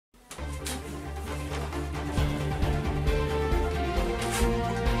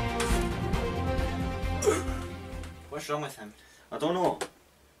What's wrong with him? I don't know.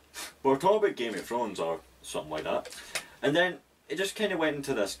 We were talking about Game of Thrones or something like that. And then it just kind of went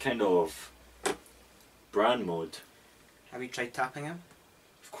into this kind of brand mode. Have you tried tapping him?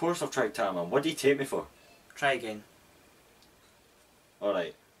 Of course I've tried tapping him. What do you take me for? Try again.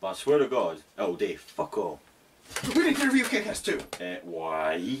 Alright, but I swear to God, oh Dave, fuck off. We need to review Kick-Ass 2.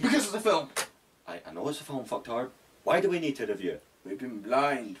 Why? Because of the film. I know it's a film, fucked hard. Why do we need to review it? We've been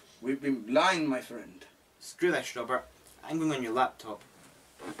blind. We've been blind, my friend. Screw this, Robert. I'm going on your laptop.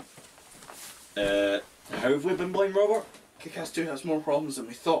 How have we been blind, Robert? Kick-Ass 2 has more problems than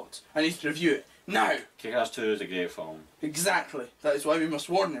we thought. I need to review it. Now! Kick-Ass 2 is a great film. Exactly. That is why we must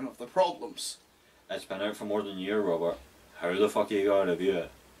warn him of the problems. It's been out for more than a year, Robert. How the fuck are you gonna review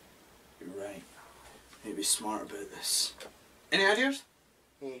it? You're right. Need to be smart about this. Any ideas?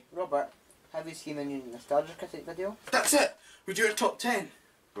 Hey, Robert, have you seen the new Nostalgia Critic video? That's it! We do a top 10.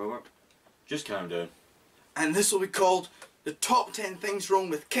 Robert, just calm down. And this will be called the top 10 things wrong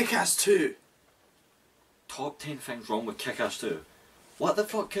with Kick-Ass 2. Top 10 things wrong with Kick-Ass 2? What the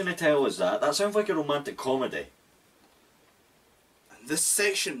fuck kind of tale is that? That sounds like a romantic comedy. And this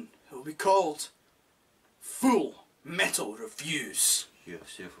section will be called Full Metal Reviews. Yeah,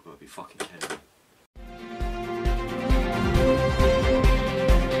 see if we're gonna be fucking kidding me.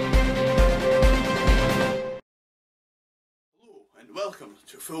 Hello and welcome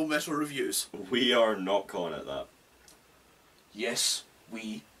to Full Metal Reviews. We are not calling it that. Yes,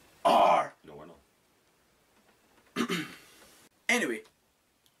 we are. No, we're not. Anyway,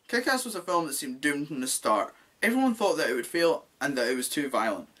 Kick-Ass was a film that seemed doomed from the start. Everyone thought that it would fail and that it was too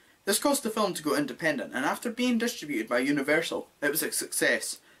violent. This caused the film to go independent, and after being distributed by Universal, it was a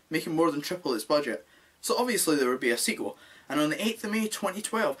success, making more than triple its budget. So obviously there would be a sequel, and on the 8th of May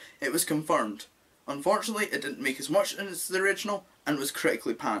 2012 it was confirmed. Unfortunately it didn't make as much as the original and was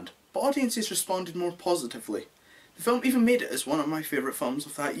critically panned, but audiences responded more positively. The film even made it as one of my favourite films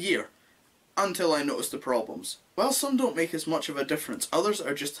of that year. Until I noticed the problems. While some don't make as much of a difference, others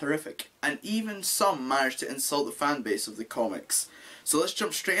are just horrific, and even some manage to insult the fan base of the comics. So let's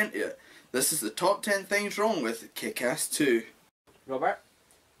jump straight into it. This is the top 10 things wrong with Kick-Ass 2. Robert,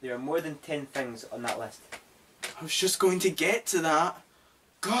 there are more than 10 things on that list. I was just going to get to that.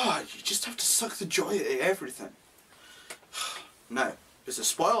 God, you just have to suck the joy out of everything. Now, as the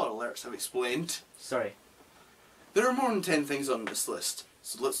spoiler alerts have explained, Sorry. there are more than 10 things on this list.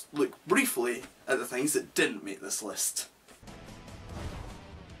 So let's look briefly at the things that didn't make this list.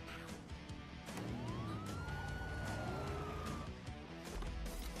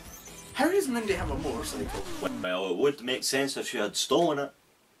 How does Mindy have a motorcycle? Well, it would make sense if she had stolen it.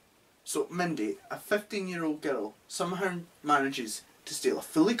 So Mindy, a 15-year-old girl, somehow manages to steal a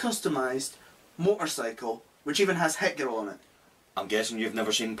fully customised motorcycle which even has Hit Girl on it. I'm guessing you've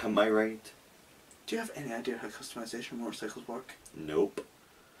never seen Pimp My Ride? Do you have any idea how customisation motorcycles work? Nope.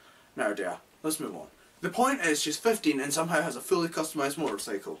 No idea. Let's move on. The point is she's 15 and somehow has a fully customised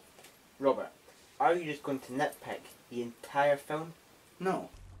motorcycle. Robert, are you just going to nitpick the entire film? No.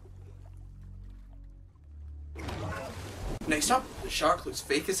 Next up, the shark looks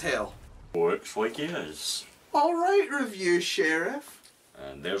fake as hell. Looks like he is. Alright, review sheriff.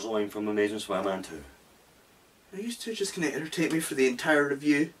 And there's a line from Amazing Spider-Man 2. Are you two just going to entertain me for the entire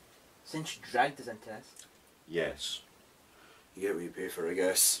review? Since you dragged us into this. Yes. You get what you pay for, I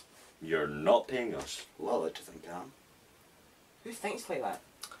guess. You're not paying us. Well, I like to think I am. Who thinks like that?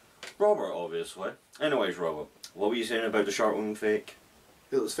 Robert, obviously. Anyways, Robert, what were you saying about the shark looking fake?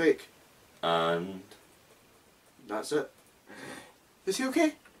 It looks fake. And... That's it. Is he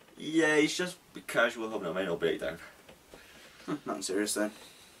okay? yeah, he's just casual having a mental breakdown. Nothing serious then.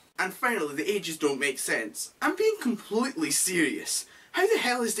 And finally, the ages don't make sense. I'm being completely serious. How the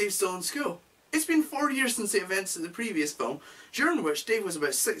hell is Dave still in school? It's been 4 years since the events of the previous film, during which Dave was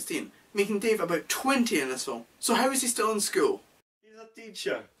about 16, making Dave about 20 in this film. So how is he still in school? He's a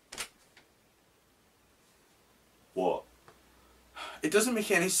teacher. What? It doesn't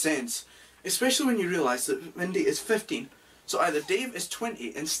make any sense, especially when you realise that Mindy is 15. So either Dave is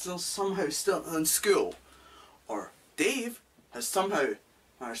 20 and somehow still in school, or Dave has somehow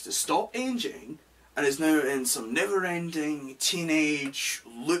managed to stop aging and is now in some never-ending teenage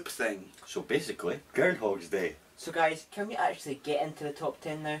loop thing. So basically, Groundhog's Day. So guys, can we actually get into the top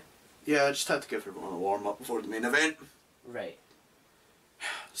 10 now? Yeah, I just had to give everyone a warm-up before the main event. Right.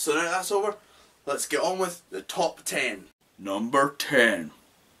 So now that's over, let's get on with the top 10. Number 10.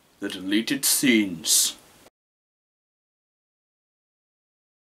 The deleted scenes.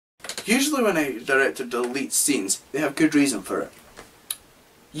 Usually when a director deletes scenes, they have good reason for it.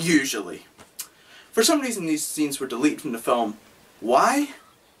 Usually. For some reason these scenes were deleted from the film. Why?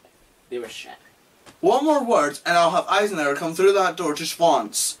 They were shit. One more word and I'll have Eisenhower come through that door just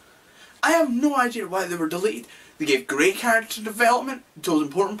once. I have no idea why they were deleted. They gave great character development, told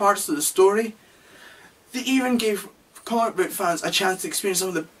important parts of the story. They even gave comic book fans a chance to experience some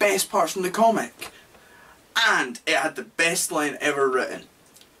of the best parts from the comic. And it had the best line ever written.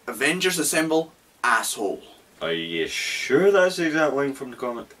 Avengers assemble, asshole. Are you sure that's the exact line from the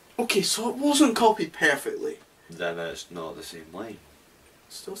comic? Okay, so it wasn't copied perfectly. Then it's not the same line.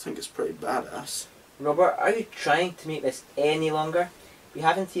 Still think it's pretty badass. Robert, are you trying to make this any longer? We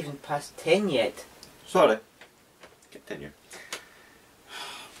haven't even passed 10 yet. Sorry. Continue.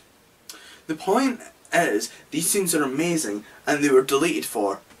 The point is, these scenes are amazing and they were deleted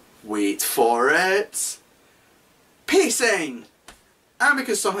for, wait for it, pacing! And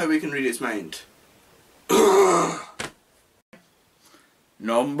because somehow we can read his mind.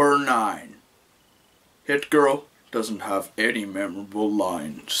 Number 9. Hit Girl doesn't have any memorable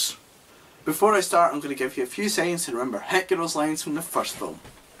lines. Before I start, I'm going to give you a few seconds to remember Hit Girl's lines from the first film.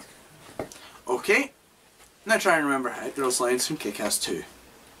 Okay, now try and remember Hit Girl's lines from Kick-Ass 2.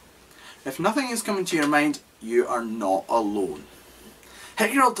 If nothing is coming to your mind, you are not alone.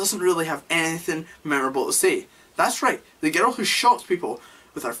 Hit Girl doesn't really have anything memorable to say. That's right, the girl who shocks people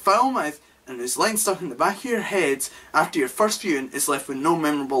with her foul mouth and whose lines stuck in the back of your heads after your first viewing is left with no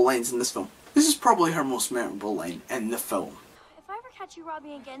memorable lines in this film. This is probably her most memorable line in the film. If I ever catch you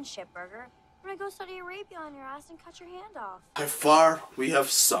robbing again, Shipburger, I'm gonna go Saudi Arabia on your ass and cut your hand off. How far we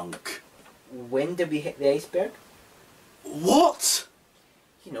have sunk. When did we hit the iceberg? What?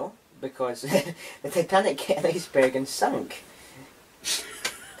 You know, because the Titanic hit an iceberg and sunk.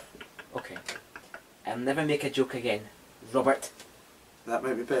 Okay. I'll never make a joke again, Robert. That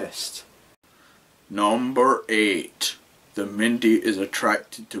might be best. Number 8. The Mindy is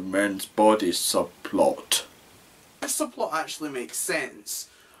attracted to men's bodies subplot. This subplot actually makes sense.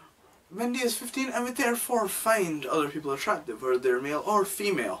 Mindy is 15 and would therefore find other people attractive, whether they're male or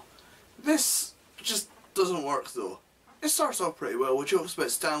female. This just doesn't work though. It starts off pretty well with jokes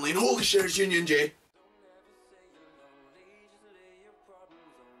about Stanley and holy shit, it's Union J.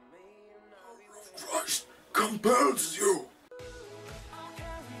 Christ compels you.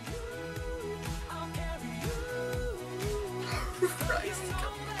 Christ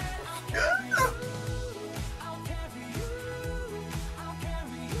compels you.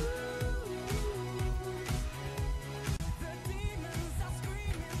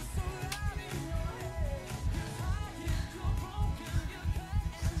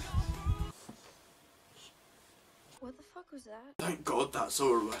 What the fuck was that? Thank God that's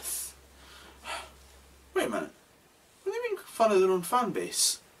over with. Wait a minute. Are they making fun of their own fan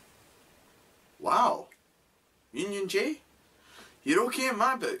base? Wow. Union J? You're okay in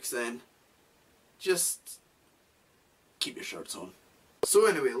my books then. Just keep your shirts on. So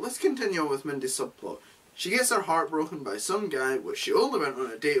anyway, let's continue with Mindy's subplot. She gets her heart broken by some guy which she only went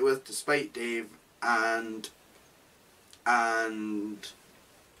on a date with despite Dave and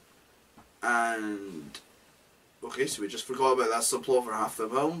okay, so we just forgot about that subplot for half the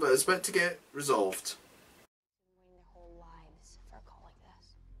film, but it's about to get resolved. Waiting their whole lives for a call like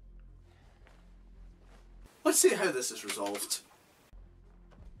this. Let's see how this is resolved.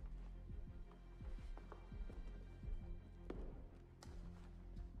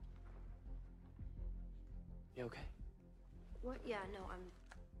 You okay? What? Yeah, no, I'm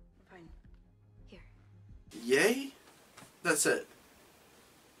fine. Here. Yay? That's it.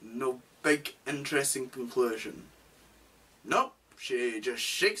 No big interesting conclusion. Nope, she just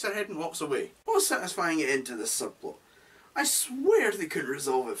shakes her head and walks away. What's satisfying it into this subplot? I swear they couldn't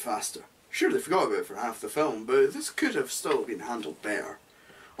resolve it faster. Sure, they forgot about it for half the film, but this could have still been handled better.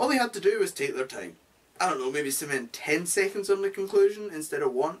 All they had to do was take their time. I don't know, maybe spend 10 seconds on the conclusion instead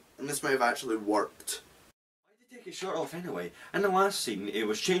of 1, and this might have actually worked. Why did he take his shirt off anyway? In the last scene, he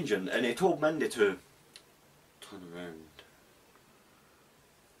was changing and he told Mindy to turn around.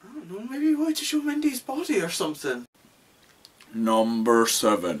 I don't know, maybe he wanted to show Mindy's body or something. Number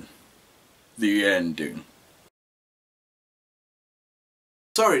 7. The ending.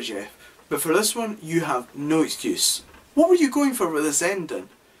 Sorry, Jeff, but for this one, you have no excuse. What were you going for with this ending?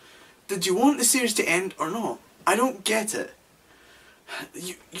 Did you want the series to end or not? I don't get it.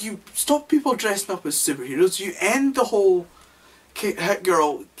 You stop people dressing up as superheroes, you end the whole Hit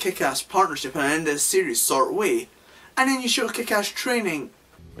Girl Kick-Ass partnership and end this series sort of way, and then you show Kick-Ass training.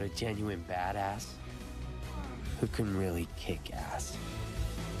 But a genuine badass who can really kick ass.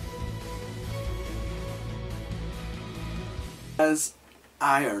 As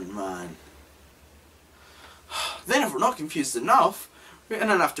Iron Man. Then if we're not confused enough, in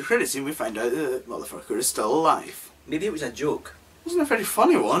an after credit scene we find out that the motherfucker is still alive. Maybe it was a joke. Wasn't a very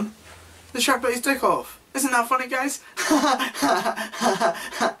funny one. The shark bit his dick off. Isn't that funny, guys?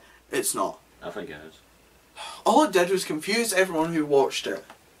 It's not. I think it is. All it did was confuse everyone who watched it.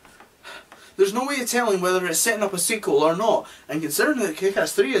 There's no way of telling whether it's setting up a sequel or not, and considering that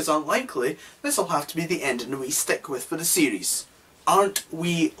Kick-Ass 3 is unlikely, this will have to be the ending we stick with for the series. Aren't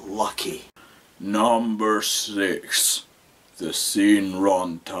we lucky? Number 6. The scene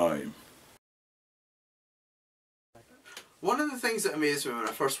runtime. One of the things that amazed me when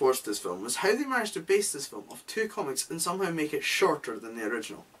I first watched this film was how they managed to base this film off 2 comics and somehow make it shorter than the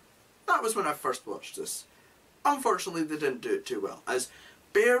original. That was when I first watched this. Unfortunately, they didn't do it too well, as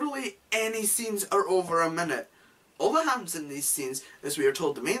barely any scenes are over a minute. All that happens in these scenes is we are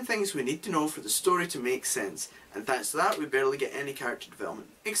told the main things we need to know for the story to make sense, and thanks to that we barely get any character development,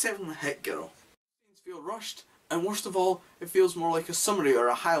 except from the hit girl. Scenes feel rushed, and worst of all, it feels more like a summary or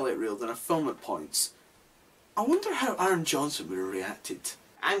a highlight reel than a film at points. I wonder how Aaron Johnson would have reacted.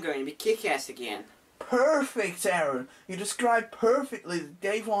 I'm going to be Kick-Ass again. Perfect, Aaron! You described perfectly that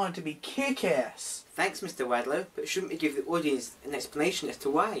Dave wanted to be Kick-Ass. Thanks, Mr. Wadlow, but shouldn't we give the audience an explanation as to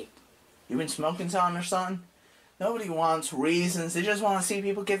why? You been smoking something or something? Nobody wants reasons, they just want to see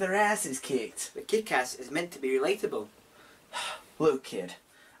people get their asses kicked. But Kick-Ass is meant to be relatable. Look, kid,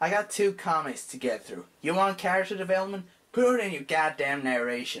 I got 2 comics to get through. You want character development? Put it in your goddamn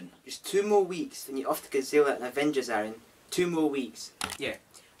narration. Just 2 more weeks, then you're off to Godzilla and Avengers, Aaron. 2 more weeks. Yeah,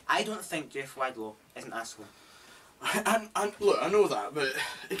 I don't think Jeff Wadlow is an asshole. And look, I know that, but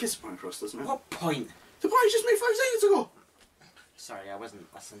it gets the point across, doesn't it? What point? The point you just made 5 seconds ago! Sorry, I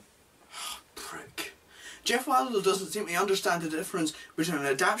wasn't listening. Prick. Jeff Wadlow doesn't seem to understand the difference between an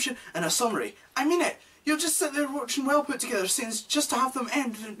adaptation and a summary. I mean it! You'll just sit there watching well put together scenes just to have them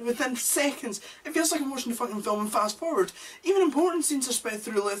end within seconds. It feels like I'm watching a fucking film and fast forward. Even important scenes are sped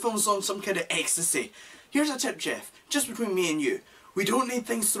through like films on some kind of ecstasy. Here's a tip, Jeff, just between me and you. We don't need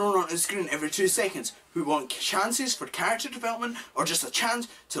things thrown onto the screen every 2 seconds. We want chances for character development or just a chance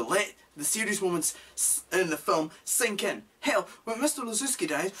to let the serious moments in the film sink in. Hell, when Mr. Lazuski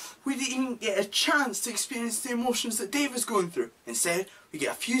died, we didn't even get a chance to experience the emotions that Dave was going through. Instead, we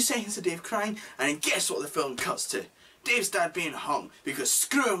get a few seconds of Dave crying, and then guess what the film cuts to? Dave's dad being hung, because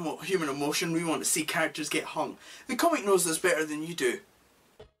screw human emotion, we want to see characters get hung. The comic knows this better than you do.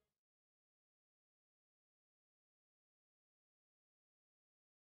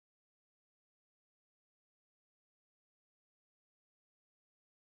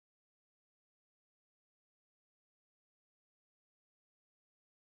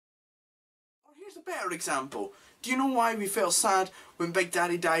 Here's a better example. Do you know why we felt sad when Big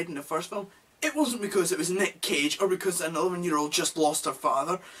Daddy died in the first film? It wasn't because it was Nick Cage or because an 11-year-old just lost her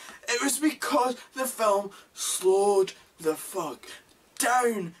father. It was because the film slowed the fuck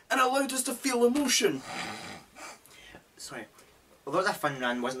down and allowed us to feel emotion. Sorry. Well, that was a fun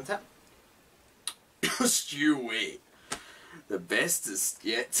run, wasn't it? Just you wait. The best is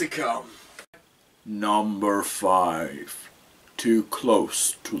yet to come. Number 5. Too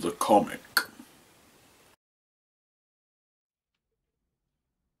close to the comic.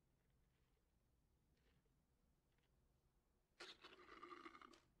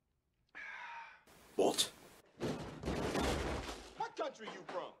 What? What country you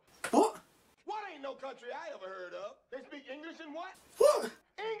from? What? What ain't no country I ever heard of? They speak English and what? What?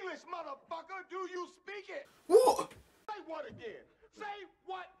 English, motherfucker! Do you speak it? What? Say what again? Say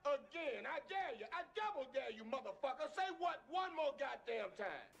what again? I dare you. I double dare you, motherfucker. Say what one more goddamn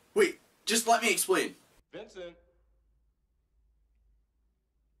time. Wait, just let me explain. Vincent.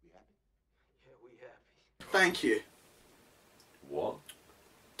 We happy? Yeah, we happy. Thank you. What?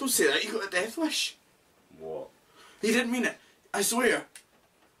 Don't say that, you got a death wish. What? You didn't mean it. I swear.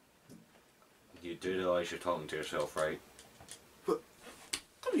 You do realise you're talking to yourself, right? What?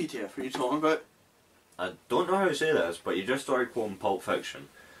 WTF are you talking about? I don't know how to say this, but you just started quoting Pulp Fiction.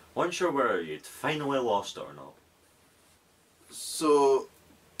 Wasn't sure whether you'd finally lost it or not. So,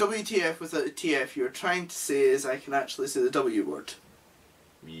 WTF without a TF, you're trying to say is I can actually say the W word.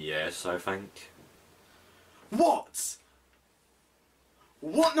 Yes, I think. What?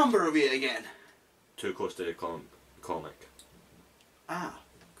 What number are we at again? Too close to the comic. Ah,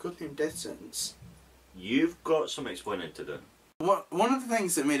 goddamn death sentence. You've got some explaining to do. One of the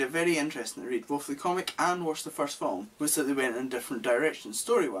things that made it very interesting to read both the comic and watch the first film was that they went in different directions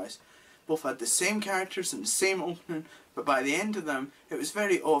story-wise. Both had the same characters and the same opening, but by the end of them it was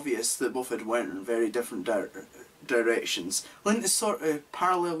very obvious that both had went in very different directions, linked a sort of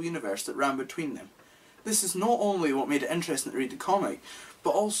parallel universe that ran between them. This is not only what made it interesting to read the comic,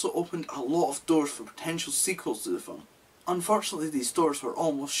 but also opened a lot of doors for potential sequels to the film. Unfortunately, these doors were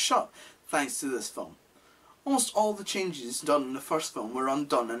almost shut thanks to this film. Almost all the changes done in the first film were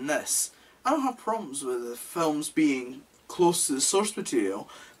undone in this, I don't have problems with the films being close to the source material,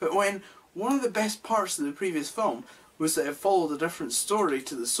 but when one of the best parts of the previous film was that it followed a different story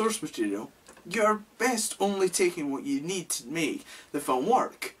to the source material, you're best only taking what you need to make the film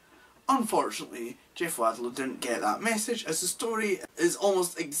work. Unfortunately, Jeff Wadlow didn't get that message, as the story is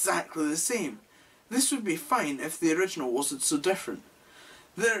almost exactly the same. This would be fine if the original wasn't so different.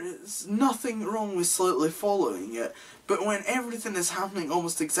 There is nothing wrong with slightly following it, but when everything is happening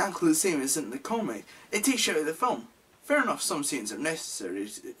almost exactly the same as in the comic, it takes you out of the film. Fair enough, some scenes are necessary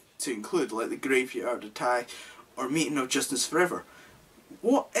to include, like the graveyard attack or meeting of Justice Forever.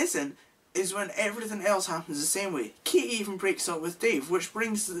 What isn't is when everything else happens the same way. Katie even breaks up with Dave, which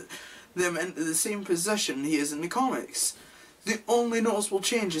brings them into the same position he is in the comics. The only noticeable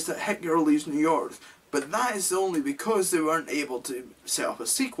change is that Hit Girl leaves New York, but that is only because they weren't able to set up a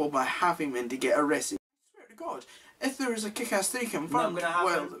sequel by having Mindy get arrested. I swear to God, if there was a Kick-Ass 3 confirmed,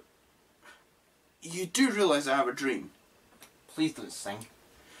 well, you do realise I have a dream. Please don't sing.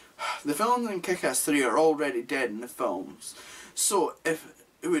 The villains in Kick-Ass 3 are already dead in the films, so if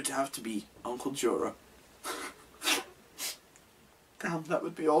it would have to be Uncle Jorah. Damn, that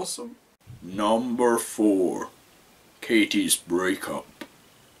would be awesome. Number 4. Katie's breakup.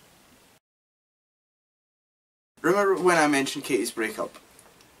 Remember when I mentioned Katie's breakup?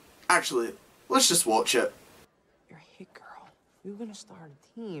 Actually, let's just watch it. You're a hit girl. We were gonna start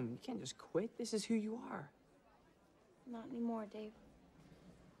a team. You can't just quit. This is who you are. Not anymore, Dave.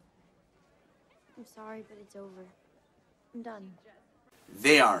 I'm sorry, but it's over. I'm done.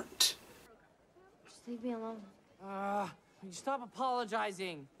 They aren't. Just leave me alone. You stop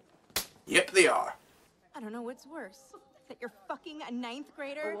apologizing. Yep, they are. I don't know what's worse. That you're fucking a 9th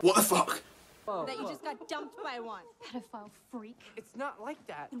grader? What the fuck? Whoa, That you just got dumped by one? Pedophile freak. It's not like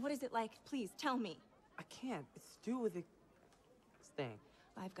that. And what is it like? Please, tell me. I can't. It's to do with this thing.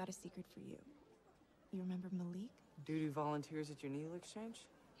 I've got a secret for you. You remember Malik? Dude who volunteers at your needle exchange?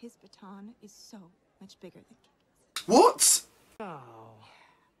 His baton is so much bigger than Kika's. What? Oh.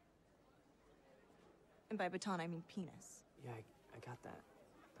 And by baton, I mean penis. Yeah, I got that.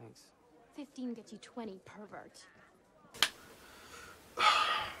 Thanks. 15 gets you 20, pervert.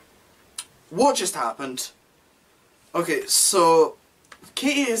 What just happened? Okay, so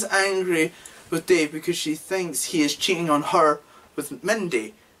Katie is angry with Dave because she thinks he is cheating on her with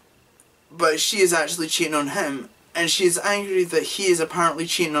Mindy, but she is actually cheating on him, and she is angry that he is apparently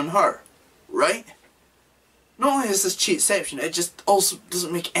cheating on her, right? Not only is this cheatception, it just also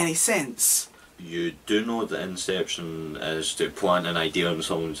doesn't make any sense. You do know that Inception is to plant an idea in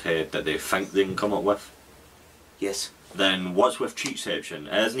someone's head that they think they can come up with? Yes. Then what's with cheatception?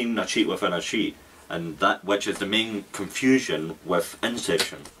 It isn't even a cheat within a cheat, and that which is the main confusion with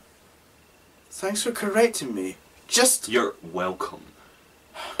Inception. Thanks for correcting me. You're welcome.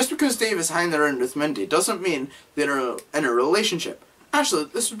 Just because Dave is hanging around with Mindy doesn't mean they're in a relationship. Actually,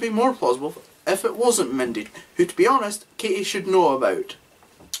 this would be more plausible if it wasn't Mindy, who, to be honest, Katie should know about.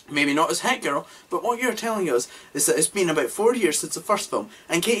 Maybe not as Hit Girl, but what you're telling us is that it's been about 4 years since the first film,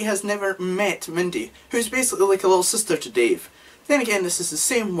 and Katie has never met Mindy, who's basically like a little sister to Dave. Then again, this is the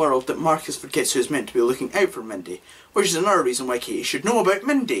same world that Marcus forgets who's meant to be looking out for Mindy, which is another reason why Katie should know about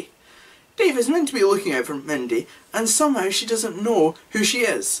Mindy. Dave is meant to be looking out for Mindy, and somehow she doesn't know who she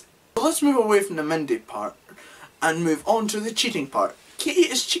is. So let's move away from the Mindy part, and move on to the cheating part. Katie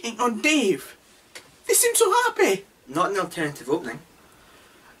is cheating on Dave. They seem so happy. Not an alternative opening.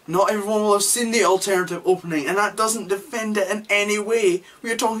 Not everyone will have seen the alternative opening, and that doesn't defend it in any way.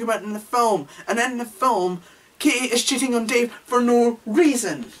 We are talking about in the film, and in the film, Katie is cheating on Dave for no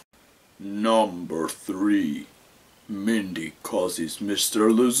reason. Number 3. Mindy causes Mr.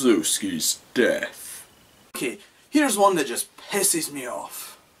 Lazowski's death. Okay, here's one that just pisses me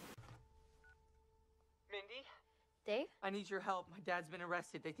off. Mindy? Dave? I need your help. My dad's been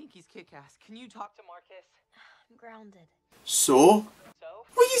arrested. They think he's kick-ass. Can you talk to Marcus? I'm grounded. So? So?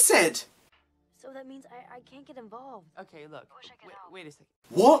 What you said? So that means I can't get involved. Okay, look. I wish I could help. Wait a second.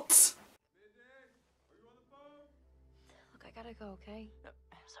 What? Look, I gotta go, okay? No.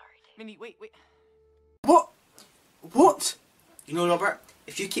 I'm sorry, Dave. Mindy, wait. What? What? You know, Robert,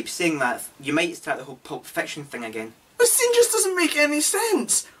 if you keep saying that, you might start the whole Pulp Fiction thing again. This scene just doesn't make any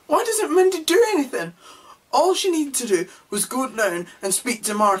sense. Why doesn't Mindy do anything? All she needed to do was go down and speak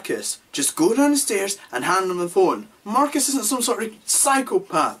to Marcus. Just go down the stairs and hand him the phone. Marcus isn't some sort of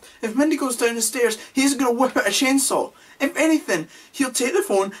psychopath. If Mindy goes down the stairs, he isn't going to whip out a chainsaw. If anything, he'll take the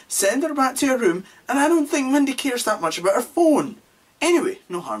phone, send her back to her room, and I don't think Mindy cares that much about her phone. Anyway,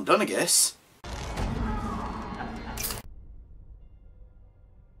 no harm done, I guess.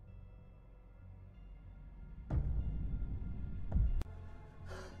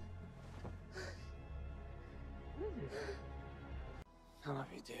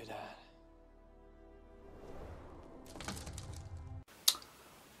 you do that?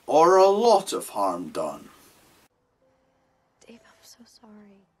 Or a lot of harm done. Dave, I'm so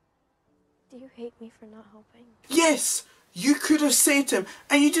sorry. Do you hate me for not helping? Yes! You could have saved him,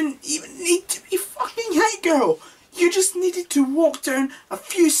 and you didn't even need to be fucking Hit Girl! You just needed to walk down a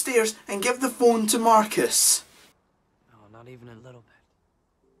few stairs and give the phone to Marcus. No, not even a little bit.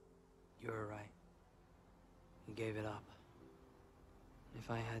 You were right. You gave it up.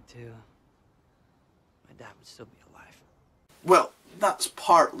 If I had to, my dad would still be alive. Well, that's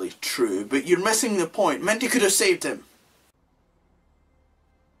partly true, but you're missing the point. Mindy could have saved him.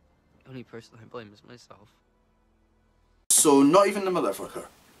 The only person I blame is myself. So, not even the motherfucker.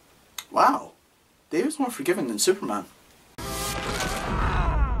 Wow. David's more forgiving than Superman.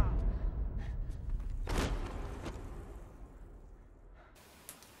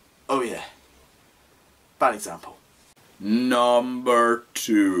 Oh yeah. Bad example. Number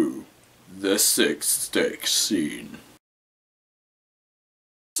 2. The 6 stick scene.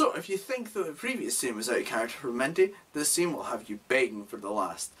 So, if you think that the previous scene was out of character for Mindy, this scene will have you begging for the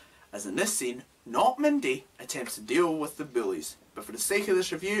last. As in this scene, not Mindy attempts to deal with the bullies, but for the sake of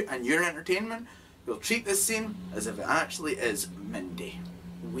this review and your entertainment, we'll treat this scene as if it actually is Mindy.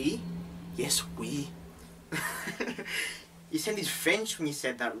 We? Yes, we. You sounded French when you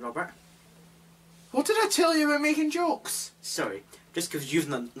said that, Robert. What did I tell you about making jokes? Sorry, just because you've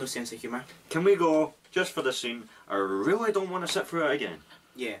no sense of humour. Can we go, just for the scene? I really don't want to sit through it again.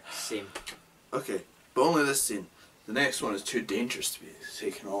 Yeah, same. Okay, but only this scene. The next one is too dangerous to be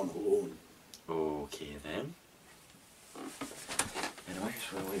taken on alone. Okay then. Anyway,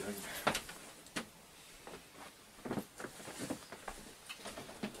 so we're leaving.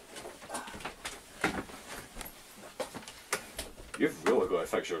 You've really got to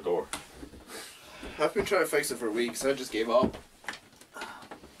fix your door. I've been trying to fix it for weeks, I just gave up.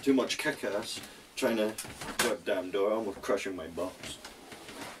 Too much kick-ass trying to work damn door, almost crushing my box.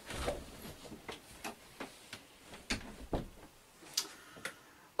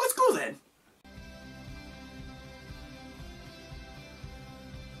 Let's go then.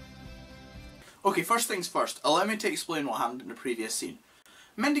 Okay, first things first, allow me to explain what happened in the previous scene.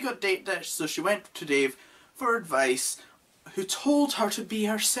 Mindy got date ditched, so she went to Dave for advice, who told her to be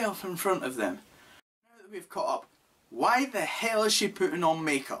herself in front of them. Now that we've caught up, why the hell is she putting on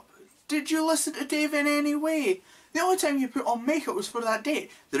makeup? Did you listen to Dave in any way? The only time you put on makeup was for that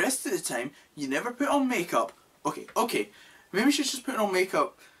date. The rest of the time, you never put on makeup. Okay, maybe she's just putting on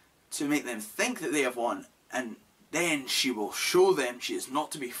makeup to make them think that they have won, and then she will show them she is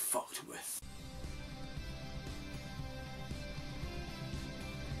not to be fucked with.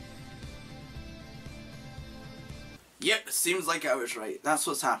 Yep, seems like I was right. That's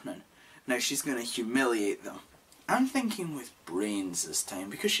what's happening. Now she's gonna humiliate them. I'm thinking with brains this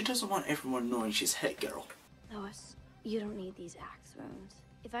time, because she doesn't want everyone knowing she's Hit Girl. Lois, you don't need these axe wounds.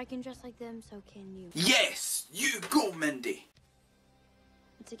 If I can dress like them, so can you. Yes! You go, Mindy!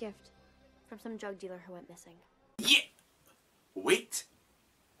 It's a gift from some drug dealer who went missing. Yeah! Wait.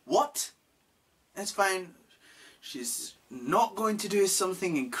 What? It's fine. She's not going to do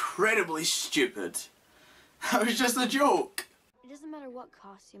something incredibly stupid. That was just a joke. It doesn't matter what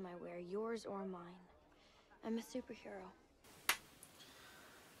costume I wear, yours or mine. I'm a superhero.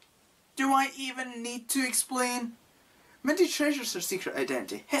 Do I even need to explain? Mindy treasures her secret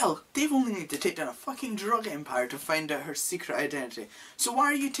identity. Hell, Dave only needed to take down a fucking drug empire to find out her secret identity. So why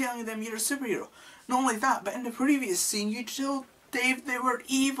are you telling them you're a superhero? Not only that, but in the previous scene you told Dave they were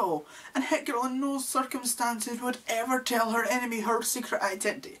evil. And Hit Girl in no circumstances would ever tell her enemy her secret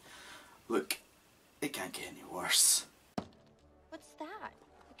identity. Look, it can't get any worse. What's that?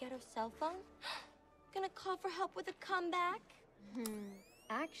 A ghetto cell phone? Gonna call for help with a comeback?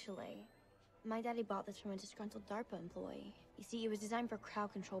 Actually, my daddy bought this from a disgruntled DARPA employee. You see, it was designed for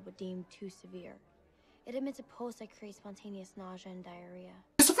crowd control but deemed too severe. It emits a pulse that creates spontaneous nausea and diarrhea.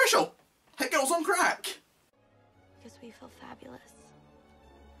 It's official! Hit Girl's on crack! Because we feel fabulous.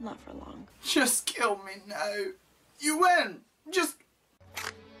 Not for long. Just kill me now. You win! Just...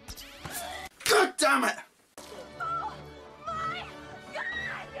 God damn it! Oh my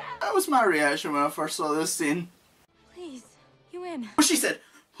God! That was my reaction when I first saw this scene. Please, you win. She said,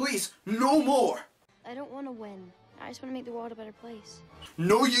 please, no more! I don't want to win. I just want to make the world a better place.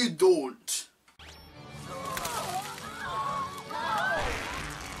 No you don't!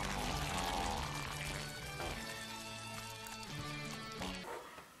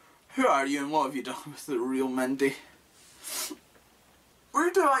 Who are you and what have you done with the real Mindy?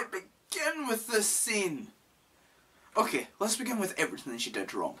 Where do I begin with this scene? Okay, let's begin with everything she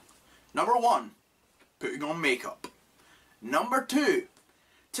did wrong. Number 1, putting on makeup. Number 2,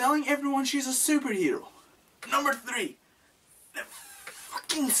 telling everyone she's a superhero. Number 3, the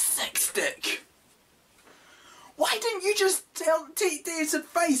fucking sex stick. Why didn't you just take Dave's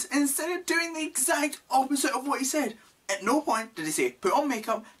advice instead of doing the exact opposite of what he said? At no point did he say, put on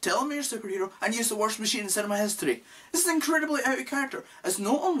makeup, tell him you're a superhero, and use the worst machine in cinema history. This is incredibly out of character, as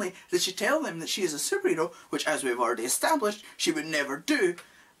not only did she tell them that she is a superhero, which as we've already established, she would never do,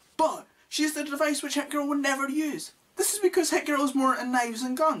 but she used a device which Hit Girl would never use. This is because Hit Girl is more into knives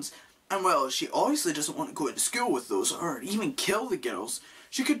and guns. And well, she obviously doesn't want to go into school with those, or even kill the girls.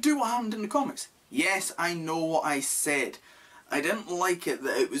 She could do what happened in the comics. Yes, I know what I said. I didn't like it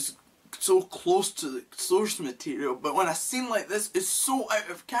that it was so close to the source material, but when a scene like this is so out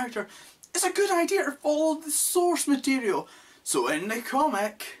of character, it's a good idea to follow the source material. So in the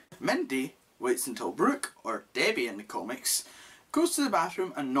comic, Mindy waits until Brooke, or Debbie in the comics, goes to the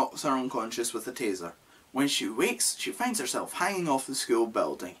bathroom and knocks her unconscious with a taser. When she wakes, she finds herself hanging off the school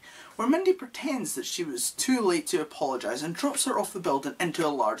building, where Mindy pretends that she was too late to apologise and drops her off the building into a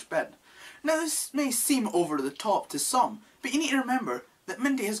large bin. Now this may seem over the top to some, but you need to remember that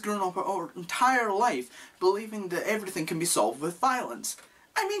Mindy has grown up her entire life believing that everything can be solved with violence.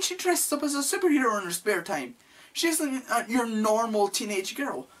 I mean, she dresses up as a superhero in her spare time. She isn't your normal teenage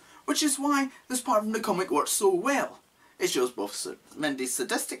girl, which is why this part of the comic works so well. It shows both Mindy's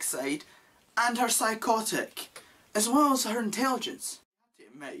sadistic side and her psychotic, as well as her intelligence. I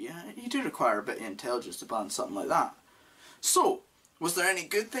have to admit, you do require a bit of intelligence to balance something like that. So, was there any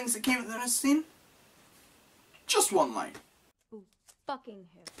good things that came out of this scene? Just one line. Boo fucking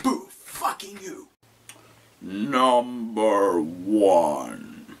who? Boo fucking you. Number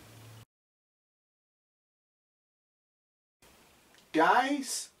 1.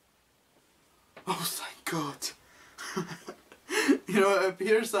 Guys? Oh, thank God. You know, it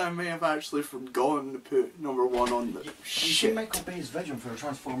appears that I may have actually forgotten to put number 1 on the You see Michael Bay's vision for a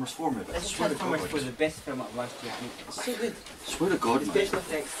Transformers 4 movie? This Transformers was the best film of last year. I mean, it's so good. Swear to God, The man. special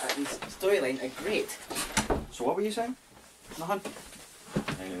effects and the storyline are great. So what were you saying? Nothing.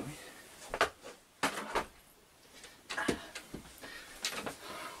 Anyway.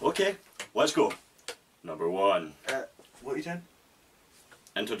 Okay, let's go. Number 1. What are you doing?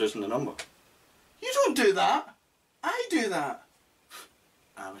 Introducing the number. You don't do that! I do that!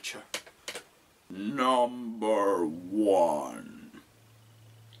 Amateur. Number 1.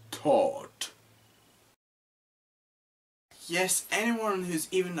 Todd. Yes, anyone who's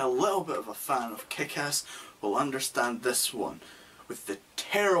even a little bit of a fan of Kick-Ass will understand this one, with the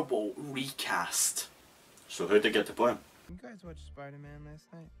terrible recast. So who'd they get to play him? You guys watched Spider-Man last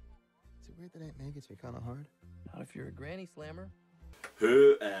night? Is it weird that Aunt May gets me kind of hard? Not if you're a granny slammer.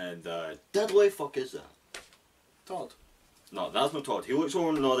 Who and the deadly fuck is that? Todd. No, that's not Todd. He looks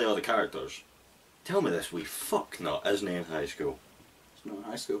over than all the other characters. Tell me this wee fuck nut isn't he in high school? He's not in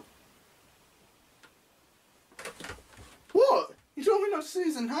high school. What? You told me not to say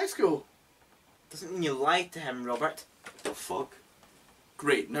he's in high school. Doesn't mean you lied to him, Robert. The fuck?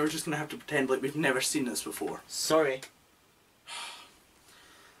 Great, now we're just gonna have to pretend like we've never seen this before. Sorry.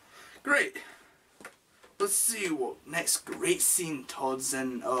 Great. Let's see what next great scene Todd's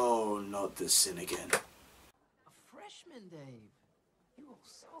in. Oh, not this scene again. A freshman, Dave. You old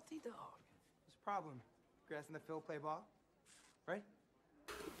salty dog. What's the problem? Grass and the Phil play ball? Right?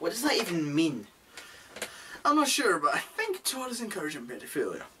 What does that even mean? I'm not sure, but I think Todd is encouraging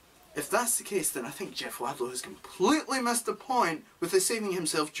pedophilia. If that's the case, then I think Jeff Wadlow has completely missed the point with the saving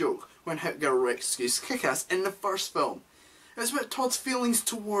himself joke when Hit Girl rescues Kick-Ass in the first film. It's about Todd's feelings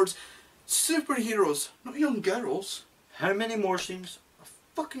towards superheroes, not young girls. How many more scenes? I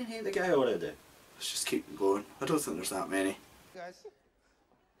fucking hate the guy already. Let's just keep going. I don't think there's that many. Guys, what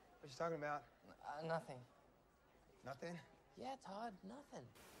you talking about? Nothing. Nothing? Yeah, Todd, nothing.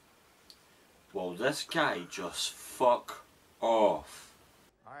 Well, this guy just fuck off.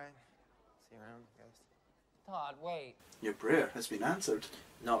 Alright. See you around, guys. Todd, wait. Your prayer has been answered.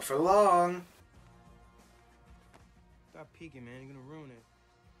 Not for long. Stop peeking, man. You're gonna ruin it.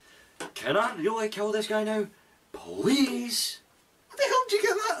 Can I really kill this guy now? Please? Where the hell did you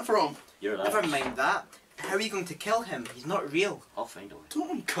get that from? You're that. Never mind that. How are you going to kill him? He's not real. I'll find a way.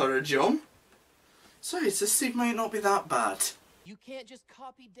 Don't encourage him. Sorry, this scene might not be that bad. You can't just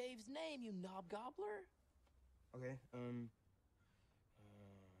copy Dave's name, you knob gobbler. Okay,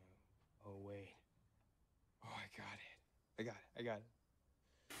 oh, wait. Oh, I got it.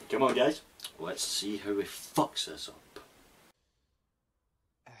 Come on, guys. Let's see how he fucks this up.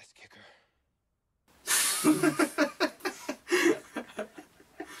 Ass kicker.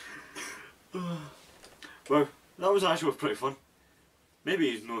 Well, that was actually pretty fun.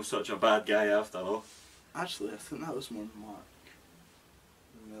 Maybe he's not such a bad guy after all. Actually, I think that was more Mark.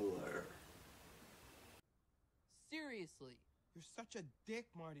 seriously. You're such a dick,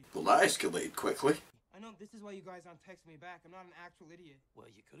 Marty. Well, that escalated quickly. I know this is why you guys aren't texting me back. I'm not an actual idiot. Well,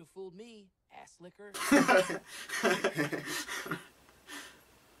 you could have fooled me, ass licker.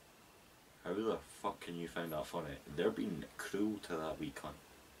 How the fuck can you find that funny? They're being cruel to that wee cunt.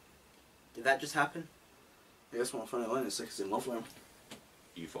 Did that just happen? I guess one funny line is sick is in love with him.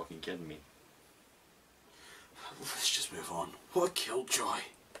 You fucking kidding me? Let's just move on. What a killjoy.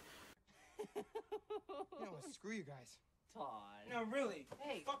 You know what? Screw you guys. Todd. No, really.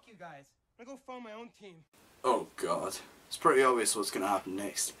 Hey. Fuck you guys. I'm gonna go find my own team. Oh god. It's pretty obvious what's gonna happen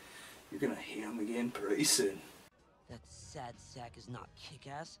next. You're gonna hate him again pretty soon. That sad sack is not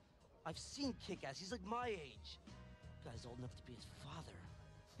Kick-Ass. I've seen Kick-Ass. He's like my age. Guy's old enough to be his father.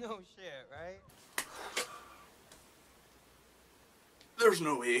 No shit, right? There's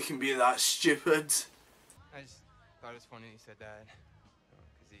no way he can be that stupid. I just thought it was funny he said that.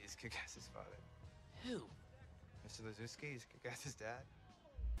 Because he is Kick-Ass's father. Who? Mr. Lazuski is Kick-Ass's dad.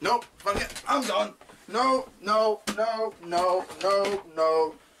 Nope, fuck it, I'm done. No, no, no, no, no,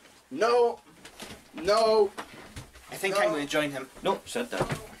 no, no, no. I think I'm going to join him. Nope, said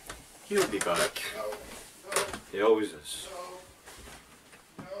that. He'll be back. He always is.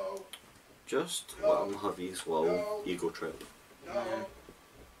 Just let him have his little ego trip. No,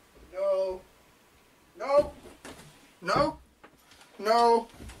 no, no, no, no,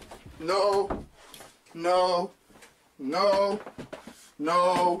 no, no, no,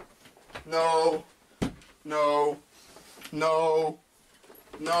 no, no, no, no,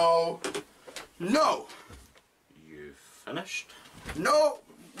 no, no. You finished? No,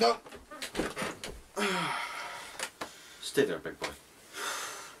 no. Stay there, big boy.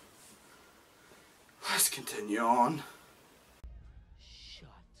 Let's continue on. Shut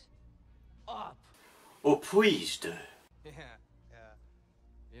up. Oh, please do. Yeah.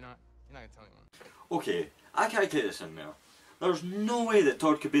 You're not gonna tell anyone. Okay, I can't get this in there. There's no way that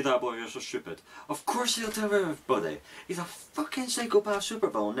Todd could be that boy or so stupid. Of course he'll tell everybody. He's a fucking psychopath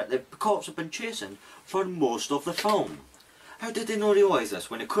supervillain that the cops have been chasing for most of the film. How did they not realise this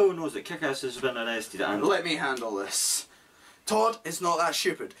when the crew knows that Kick-Ass has been arrested and... Let me handle this. Todd is not that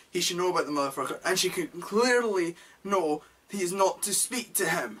stupid. He should know about the motherfucker, and she can clearly know he is not to speak to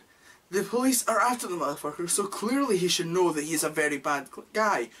him. The police are after the motherfucker, so clearly he should know that he's a very bad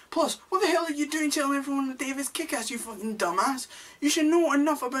guy. Plus, what the hell are you doing telling everyone that Dave is Kick-Ass, you fucking dumbass? You should know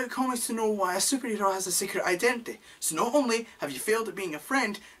enough about comics to know why a superhero has a secret identity. So not only have you failed at being a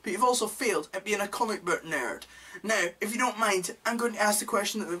friend, but you've also failed at being a comic book nerd. Now, if you don't mind, I'm going to ask the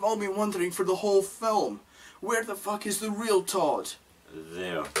question that we've all been wondering for the whole film. Where the fuck is the real Todd?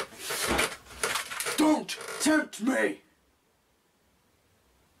 There. Don't tempt me!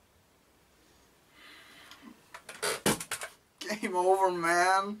 Game over,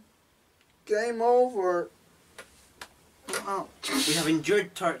 man. Game over. Oh. We have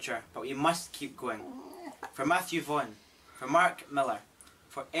endured torture, but we must keep going. For Matthew Vaughn, for Mark Miller,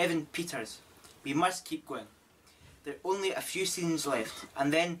 for Evan Peters, we must keep going. There are only a few scenes left,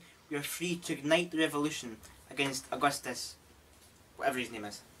 and then we are free to ignite the revolution against Augustus, whatever his name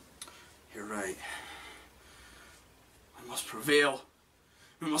is. You're right. We must prevail.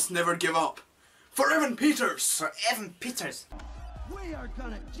 We must never give up. For Evan Peters! For Evan Peters! We are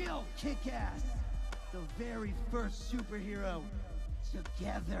gonna kill Kick-Ass, the very first superhero.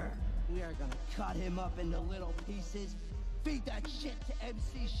 Together, we are gonna cut him up into little pieces, feed that shit to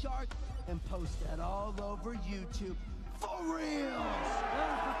MC Shark, and post that all over YouTube for real.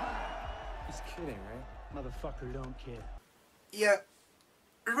 He's kidding, right? Motherfucker don't care. Yeah.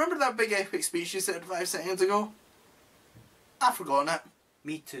 Remember that big epic speech you said 5 seconds ago? I've forgotten it.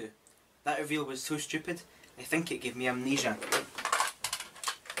 Me too. That reveal was so stupid, I think it gave me amnesia.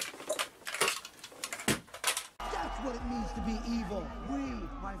 That's what it means to be evil. We,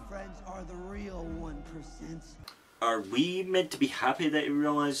 my friends, are the real 1%. Are we meant to be happy that he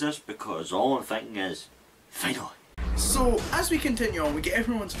realised this? Because all I'm thinking is, finally. So, as we continue on, we get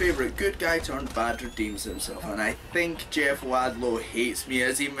everyone's favourite good guy turned bad redeems himself, and I think Jeff Wadlow hates me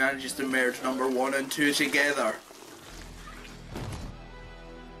as he manages to merge number 1 and 2 together.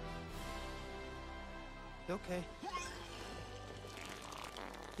 Okay.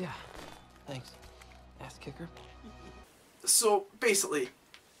 Yeah, thanks. Ass kicker. So, basically,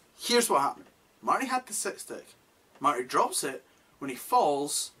 here's what happened. Marty had the sit stick. Marty drops it when he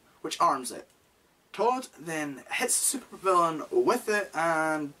falls, which arms it. Todd then hits the supervillain with it,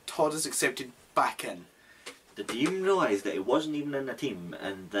 and Todd is accepted back in. Did he even realise that he wasn't even in the team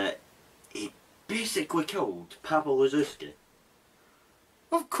and that he basically killed Papa Lazuski?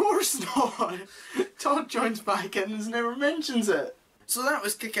 Of course not! Todd joins back in and never mentions it. So that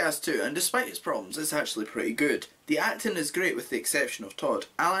was Kick-Ass 2, and despite its problems, it's actually pretty good. The acting is great with the exception of Todd.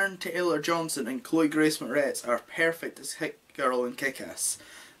 Aaron Taylor-Johnson and Chloe Grace Moretz are perfect as Hit Girl and Kick-Ass.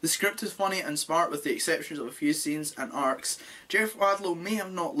 The script is funny and smart with the exceptions of a few scenes and arcs. Jeff Wadlow may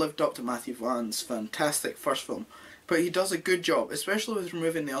have not lived up to Matthew Vaughn's fantastic first film, but he does a good job, especially with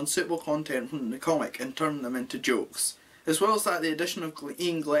removing the unsuitable content from the comic and turning them into jokes. As well as that, the addition of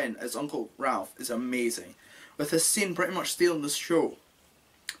Ian Glenn as Uncle Ralph is amazing, with his scene pretty much stealing the show.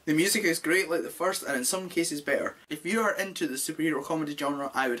 The music is great like the first, and in some cases better. If you are into the superhero comedy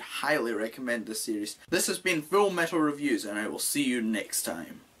genre, I would highly recommend this series. This has been Full Metal Reviews, and I will see you next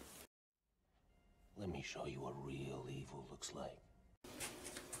time. Let me show you what real evil looks like.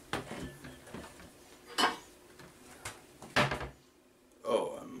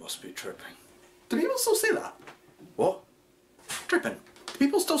 Oh, I must be tripping. Do people still say that? What? Tripping? Do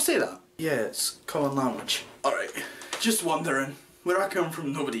people still say that? Yeah, it's common language. Alright, just wondering. Where I come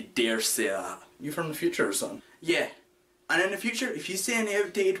from, nobody dares say that. You from the future or something? Yeah. And in the future, if you say any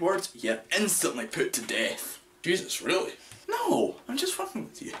outdated words, you're instantly put to death. Jesus, really? No, I'm just fucking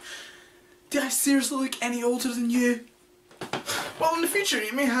with you. Do I seriously look any older than you? Well, in the future,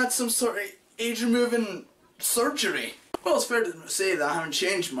 you may have had some sort of age-removing surgery. Well, it's fair to say that I haven't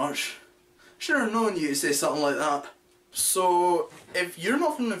changed much. Should have known you to say something like that. So, if you're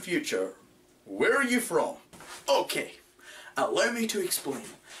not from the future, where are you from? Okay, allow me to explain.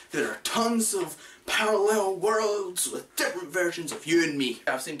 There are tons of parallel worlds with different versions of you and me.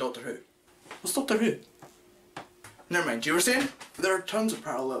 I've seen Doctor Who. What's Doctor Who? Never mind, you were saying? There are tons of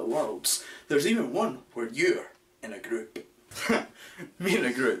parallel worlds. There's even one where you're in a group. Me in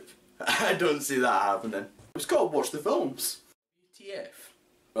a group? I don't see that happening. It's called Watch the Films. WTF.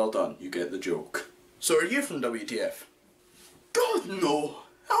 Well done, you get the joke. So are you from WTF? God no!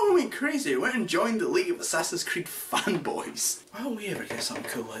 That one went crazy. Went and joined the League of Assassin's Creed fanboys. Why don't we ever get something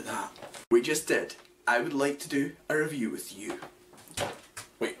cool like that? We just did. I would like to do a review with you.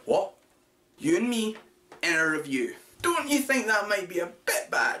 Wait, what? You and me in a review. Don't you think that might be a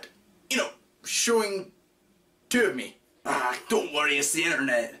bit bad? You know, showing two of me. Ah, don't worry, it's the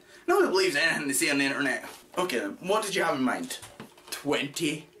internet. Nobody believes anything they see on the internet. Okay then, what did you have in mind?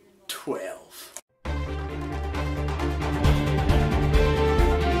 2012.